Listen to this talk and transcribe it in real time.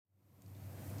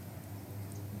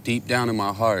Deep down in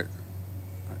my heart,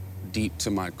 deep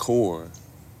to my core,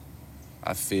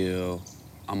 I feel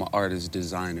I'm an artist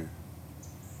designer.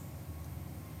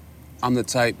 I'm the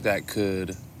type that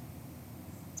could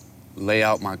lay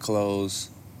out my clothes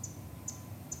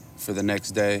for the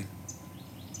next day,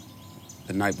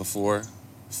 the night before,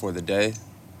 for the day.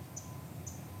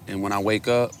 And when I wake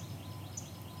up,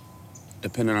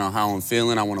 depending on how I'm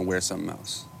feeling, I want to wear something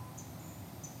else.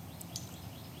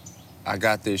 I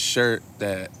got this shirt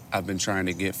that I've been trying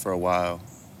to get for a while,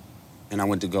 and I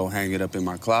went to go hang it up in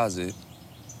my closet,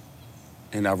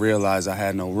 and I realized I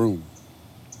had no room.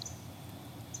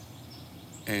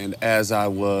 And as I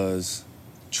was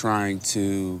trying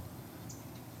to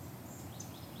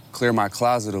clear my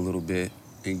closet a little bit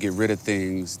and get rid of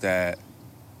things that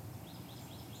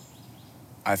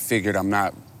I figured I'm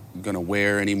not gonna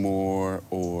wear anymore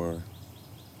or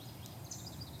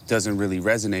doesn't really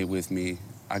resonate with me,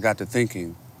 I got to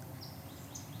thinking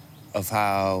of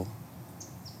how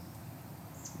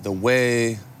the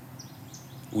way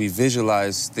we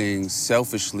visualize things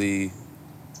selfishly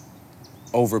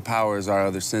overpowers our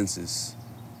other senses.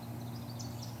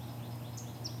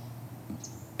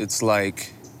 It's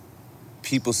like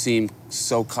people seem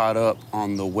so caught up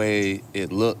on the way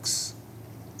it looks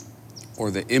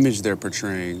or the image they're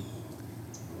portraying,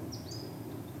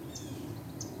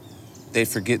 they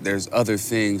forget there's other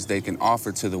things they can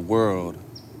offer to the world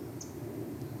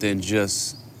than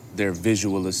just their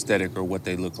visual aesthetic or what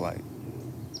they look like.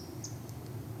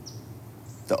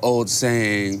 The old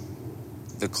saying,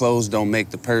 the clothes don't make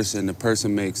the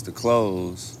person makes the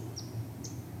clothes,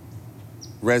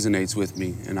 resonates with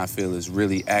me and I feel is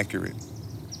really accurate.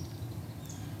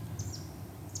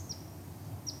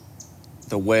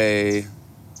 The way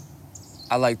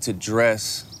I like to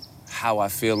dress how I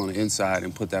feel on the inside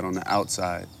and put that on the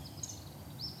outside.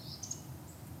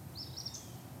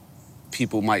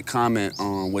 People might comment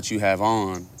on what you have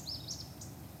on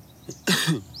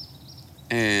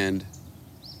and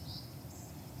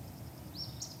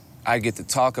I get to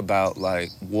talk about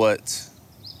like what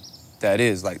that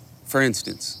is. Like, for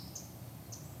instance,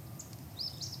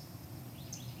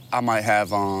 I might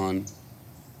have on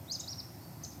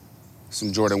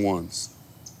some Jordan 1s.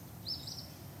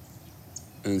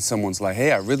 And someone's like,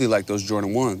 hey, I really like those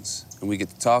Jordan 1s. And we get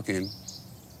to talking,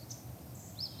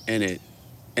 and it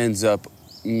ends up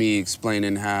me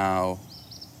explaining how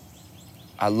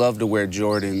I love to wear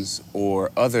Jordans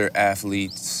or other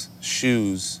athletes'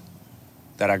 shoes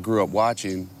that I grew up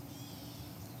watching.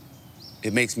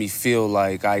 It makes me feel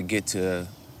like I get to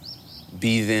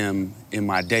be them in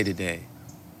my day-to-day.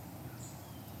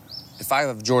 If I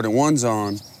have Jordan 1s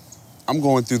on, I'm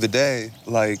going through the day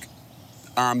like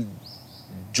I'm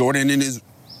Jordan in his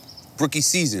rookie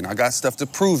season. I got stuff to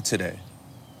prove today.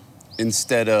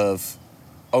 Instead of,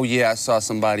 oh yeah, I saw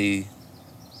somebody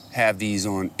have these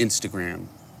on Instagram.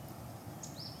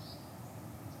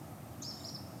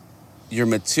 Your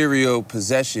material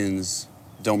possessions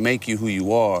don't make you who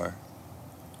you are,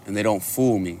 and they don't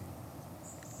fool me.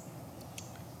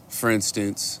 For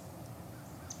instance,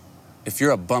 if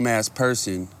you're a bum-ass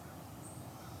person,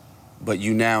 but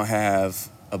you now have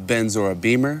a Benz or a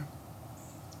Beamer,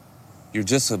 you're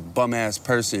just a bum-ass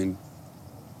person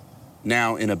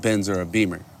now in a Benz or a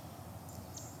Beamer.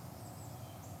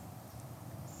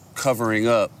 Covering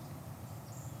up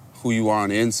who you are on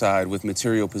the inside with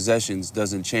material possessions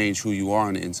doesn't change who you are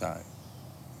on the inside.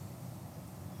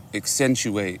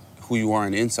 Accentuate who you are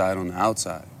on the inside on the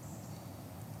outside.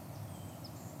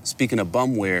 Speaking of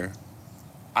bumwear,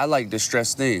 I like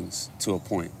distressed things to a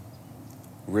point.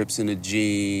 Rips in the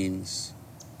jeans,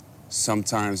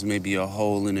 sometimes maybe a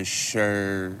hole in a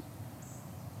shirt.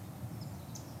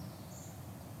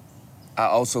 I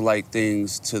also like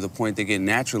things to the point they get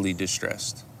naturally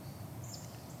distressed.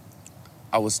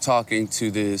 I was talking to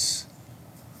this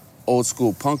old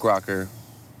school punk rocker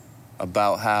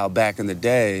about how back in the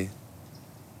day,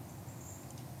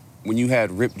 when you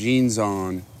had ripped jeans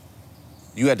on,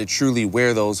 you had to truly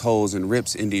wear those holes and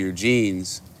rips into your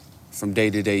jeans from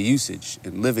day-to-day usage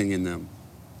and living in them,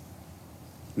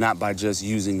 not by just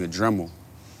using a Dremel.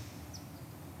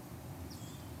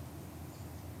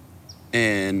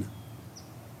 And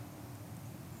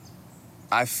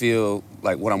I feel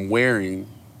like what I'm wearing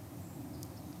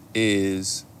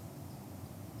is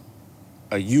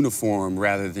a uniform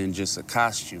rather than just a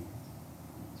costume.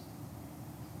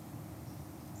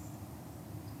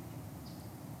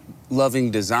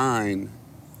 Loving design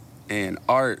and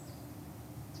art,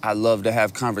 I love to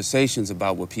have conversations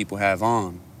about what people have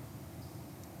on.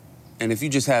 And if you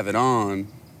just have it on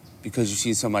because you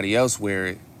see somebody else wear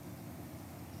it,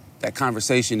 that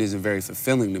conversation isn't very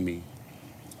fulfilling to me.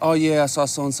 Oh yeah, I saw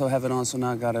so-and-so have it on, so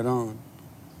now I got it on.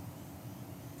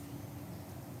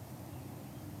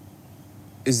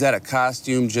 Is that a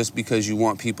costume just because you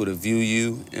want people to view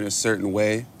you in a certain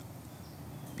way?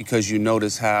 Because you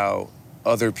notice how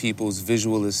other people's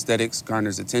visual aesthetics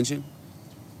garners attention?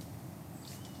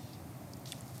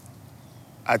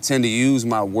 I tend to use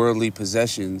my worldly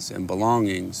possessions and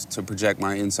belongings to project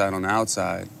my inside on the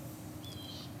outside,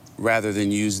 rather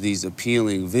than use these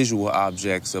appealing visual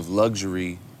objects of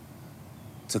luxury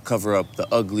to cover up the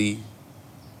ugly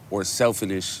or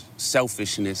selfishness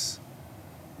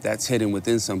that's hidden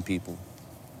within some people.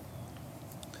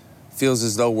 Feels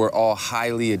as though we're all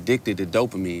highly addicted to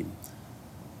dopamine,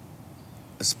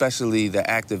 especially the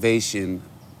activation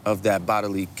of that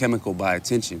bodily chemical by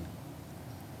attention,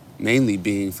 mainly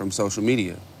being from social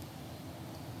media.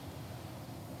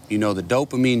 You know, the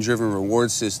dopamine-driven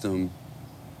reward system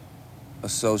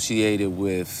associated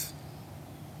with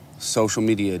social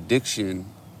media addiction,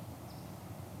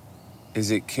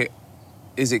 is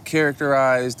it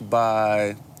characterized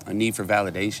by a need for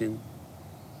validation,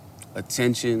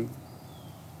 attention,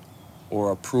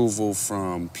 or approval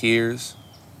from peers?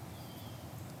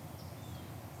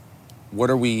 What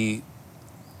are we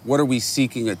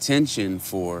seeking attention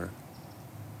for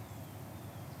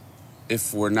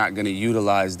if we're not going to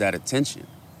utilize that attention?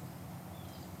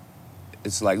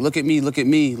 It's like, look at me, look at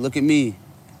me, look at me.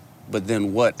 But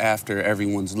then what after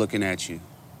everyone's looking at you?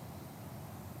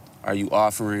 Are you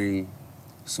offering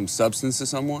some substance to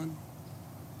someone?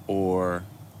 Or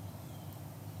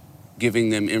giving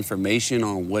them information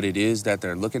on what it is that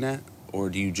they're looking at? Or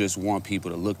do you just want people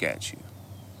to look at you?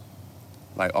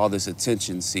 Like all this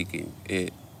attention seeking,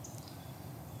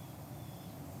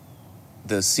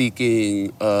 the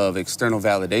seeking of external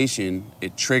validation,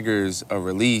 it triggers a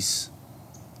release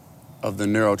of the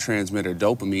neurotransmitter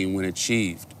dopamine when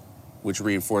achieved, which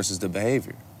reinforces the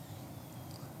behavior.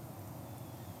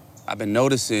 I've been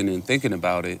noticing and thinking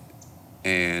about it,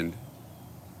 and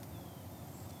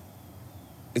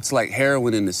it's like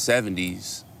heroin in the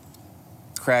 70s,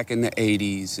 crack in the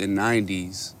 80s and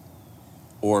 90s,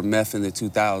 or meth in the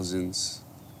 2000s,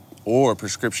 or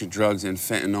prescription drugs and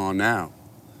fentanyl now.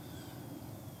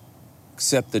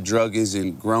 Except the drug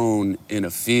isn't grown in a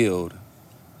field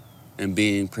and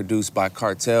being produced by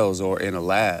cartels or in a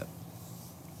lab.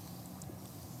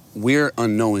 We're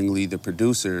unknowingly the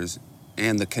producers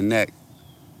and the connect,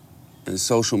 and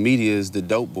social media is the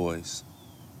dope boys.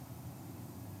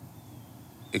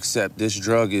 Except this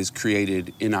drug is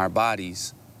created in our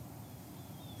bodies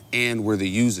and we're the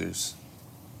users.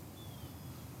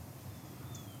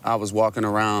 I was walking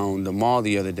around the mall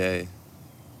the other day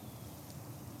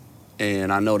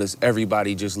and I noticed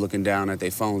everybody just looking down at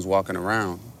their phones walking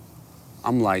around.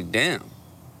 I'm like, damn,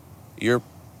 your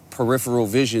peripheral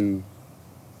vision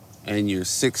and your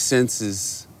sixth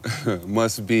senses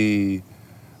must be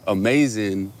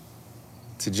amazing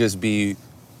to just be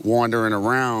wandering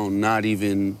around, not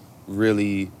even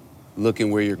really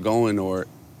looking where you're going or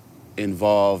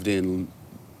involved in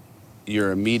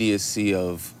your immediacy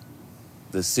of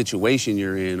the situation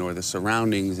you're in or the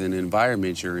surroundings and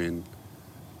environment you're in.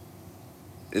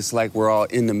 It's like we're all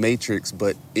in the matrix,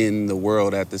 but in the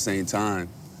world at the same time.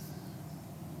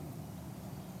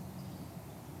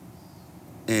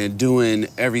 And doing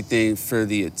everything for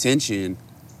the attention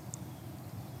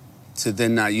to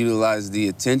then not utilize the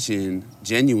attention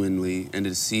genuinely and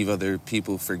deceive other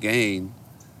people for gain,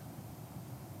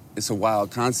 it's a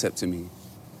wild concept to me.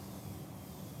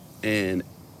 And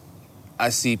I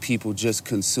see people just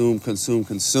consume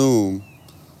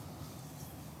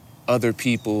other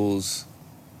people's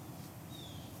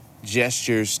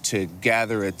gestures to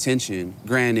gather attention.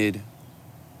 Granted,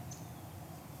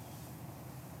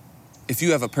 if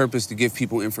you have a purpose to give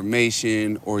people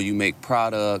information or you make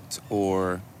product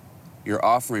or you're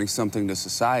offering something to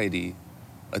society,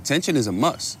 attention is a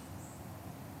must.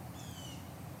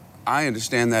 I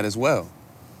understand that as well.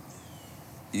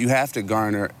 You have to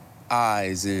garner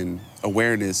eyes and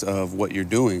awareness of what you're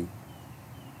doing.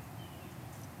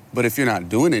 But if you're not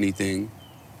doing anything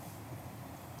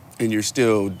and you're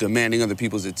still demanding other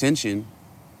people's attention,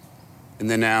 and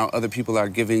then now other people are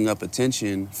giving up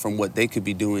attention from what they could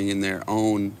be doing in their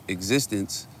own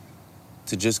existence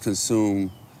to just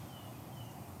consume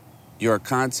your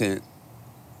content,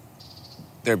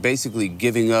 they're basically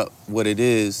giving up what it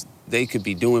is they could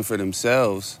be doing for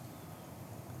themselves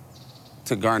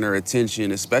to garner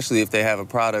attention, especially if they have a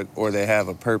product or they have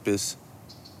a purpose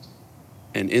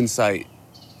and insight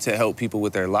to help people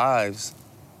with their lives.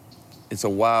 It's a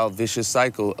wild, vicious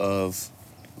cycle of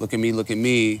look at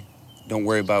me, don't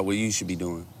worry about what you should be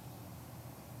doing.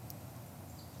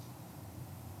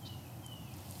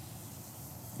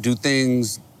 Do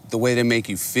things the way they make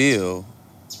you feel,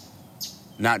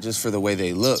 not just for the way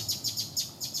they look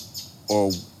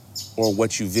or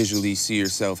what you visually see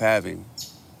yourself having.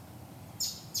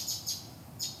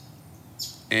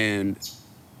 And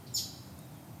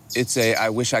it's I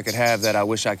wish I could have that, I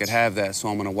wish I could have that, so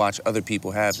I'm gonna watch other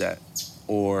people have that.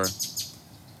 Or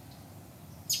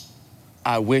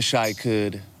I wish I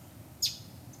could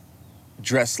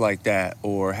dress like that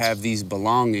or have these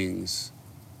belongings.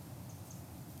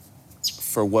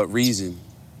 For what reason?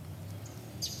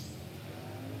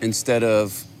 Instead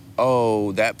of,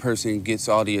 oh, that person gets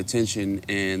all the attention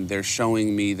and they're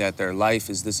showing me that their life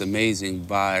is this amazing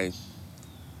by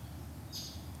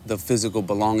the physical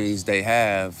belongings they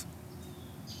have,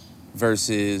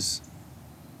 versus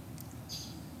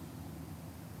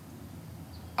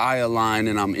I align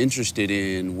and I'm interested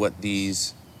in what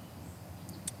these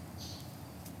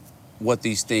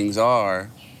things are,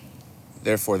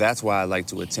 therefore that's why I like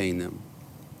to attain them.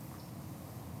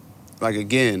 Like,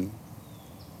 again,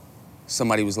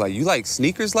 somebody was like, you like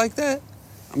sneakers like that?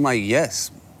 I'm like, yes,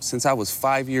 since I was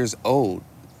 5 years old,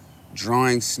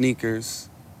 drawing sneakers,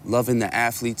 loving the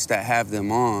athletes that have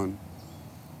them on.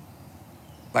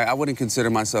 Like, I wouldn't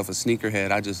consider myself a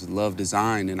sneakerhead. I just love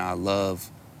design and I love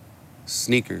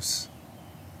sneakers.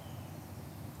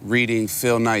 Reading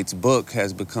Phil Knight's book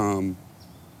has become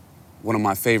one of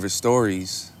my favorite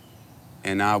stories,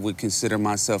 and I would consider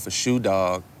myself a shoe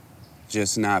dog,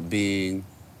 just not being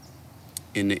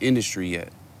in the industry yet.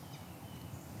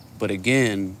 But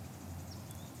again,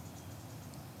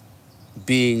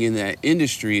 being in that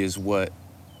industry is what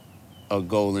a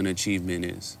goal and achievement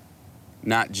is.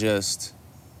 Not just,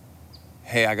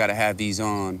 hey, I gotta have these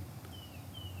on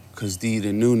because these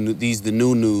the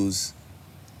new news,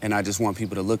 and I just want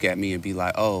people to look at me and be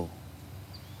like, oh,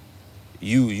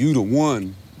 you the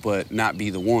one, but not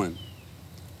be the one.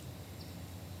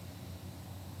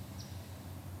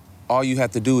 All you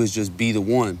have to do is just be the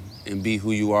one and be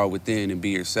who you are within and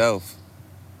be yourself.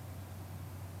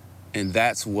 And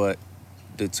that's what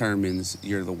determines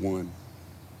you're the one.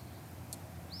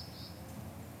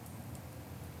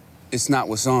 It's not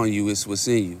what's on you, it's what's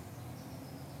in you.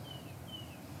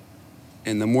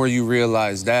 And the more you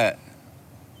realize that,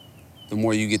 the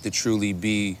more you get to truly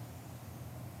be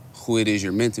who it is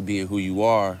you're meant to be and who you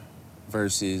are,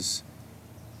 versus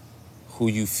who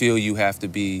you feel you have to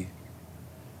be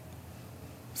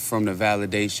from the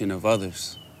validation of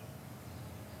others.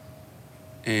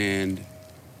 And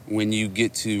when you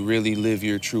get to really live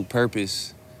your true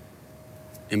purpose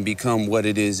and become what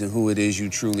it is and who it is you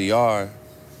truly are,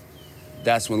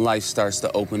 that's when life starts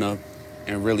to open up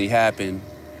and really happen,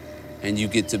 and you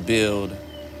get to build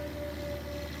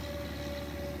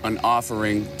an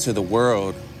offering to the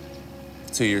world,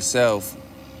 to yourself,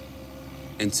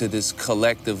 and to this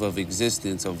collective of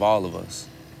existence of all of us.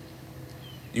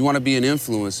 You want to be an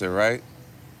influencer, right?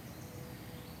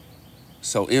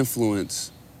 So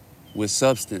influence with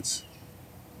substance.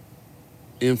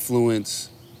 Influence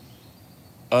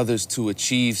others to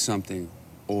achieve something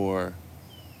or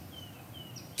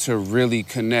to really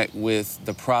connect with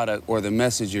the product or the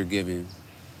message you're giving.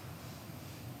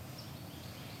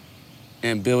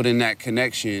 And building that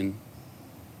connection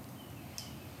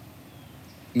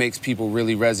makes people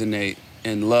really resonate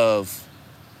and love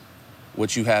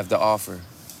what you have to offer.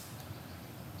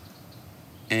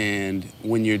 And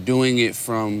when you're doing it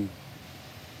from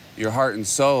your heart and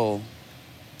soul,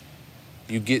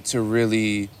 you get to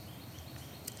really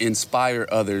inspire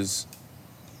others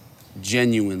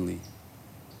genuinely.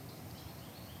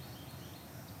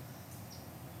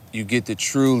 You get to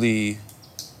truly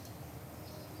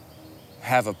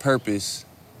have a purpose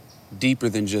deeper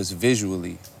than just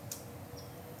visually.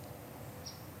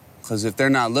 Because if they're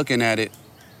not looking at it,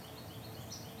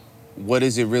 what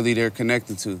is it really they're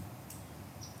connected to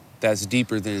that's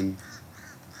deeper than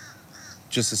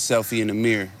just a selfie in the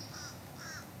mirror?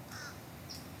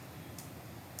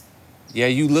 Yeah,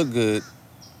 you look good.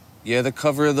 Yeah, the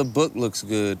cover of the book looks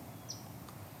good.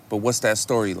 But what's that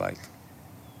story like?